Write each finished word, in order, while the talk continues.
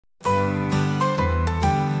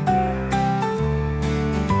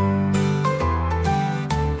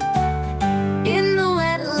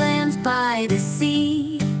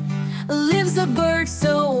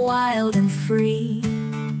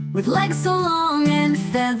with legs so long and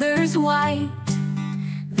feathers white.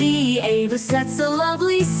 The Avocet's a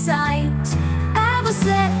lovely sight.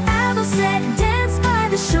 Avocet, Avocet, dance by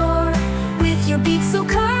the shore, with your beak so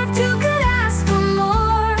curved, who could ask for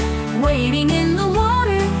more? Wading in the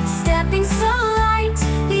water, stepping so light,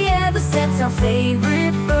 the Avocet's our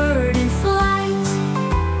favorite bird in flight.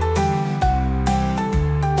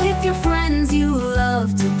 With your friends you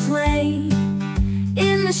love to play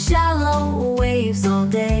in the shallow waves all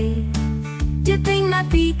day, dipping that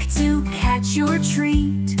beak to catch your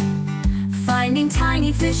treat, finding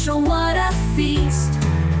tiny fish, oh what a feast.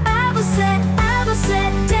 Avocet,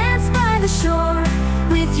 Avocet, dance by the shore,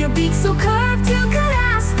 with your beak so curved, who could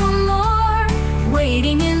ask for more?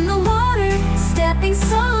 Wading in the water, stepping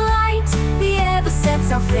so light, the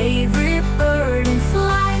Avocet's our favorite bird in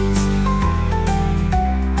flight.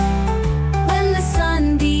 When the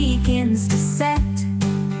sun begins to set,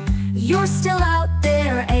 you're still out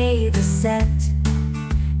there, Avocet,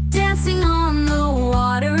 dancing on the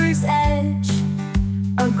water's edge,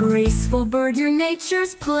 a graceful bird, your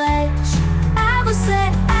nature's pledge.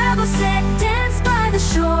 Avocet, Avocet, dance by the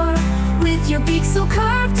shore, with your beak so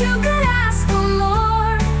curved, who could ask for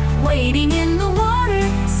more? Wading in the water,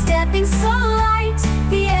 stepping so light,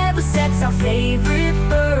 the Avocet's our favorite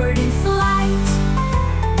bird in flight.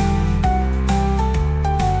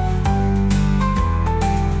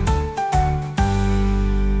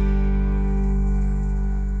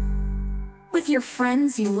 With your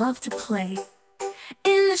friends you love to play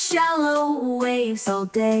in the shallow waves all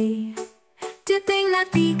day, dipping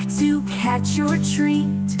that beak to catch your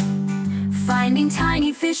treat, finding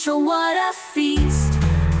tiny fish, oh what a feast.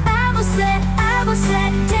 Avocet,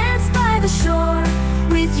 Avocet, dance by the shore,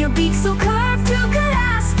 with your beak so curved, who could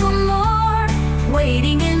ask for more?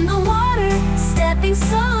 Wading in the water, stepping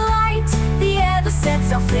so light, the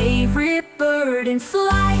Avocet's our favorite bird in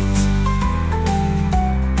flight.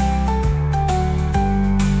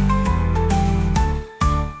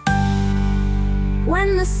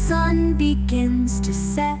 When the sun begins to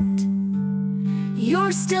set,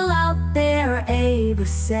 you're still out there,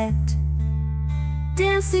 Avocet,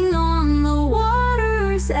 dancing on the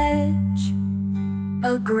water's edge,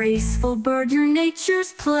 a graceful bird, your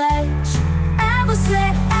nature's pledge.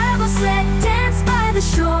 Avocet, Avocet, dance by the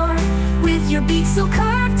shore, with your beak so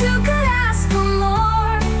curved, who could ask for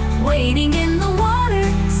more? Wading in the water,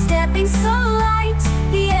 stepping so light,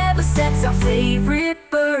 the Avocet's our favorite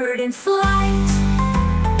bird in flight.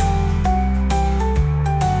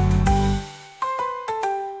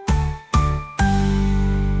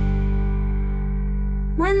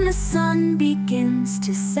 When the sun begins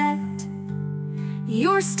to set,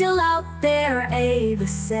 you're still out there,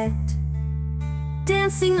 Avocet,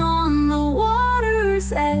 dancing on the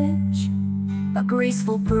water's edge, a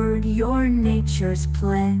graceful bird, your nature's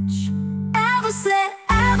pledge. Avocet,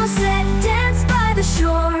 Avocet, dance by the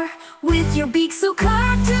shore, with your beak so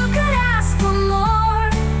curved, who could ask for more?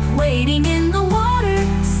 Wading in the water,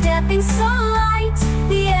 stepping so light,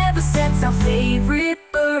 the Avocet's our favorite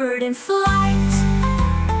bird in flight.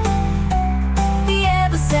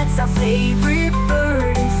 That's our favorite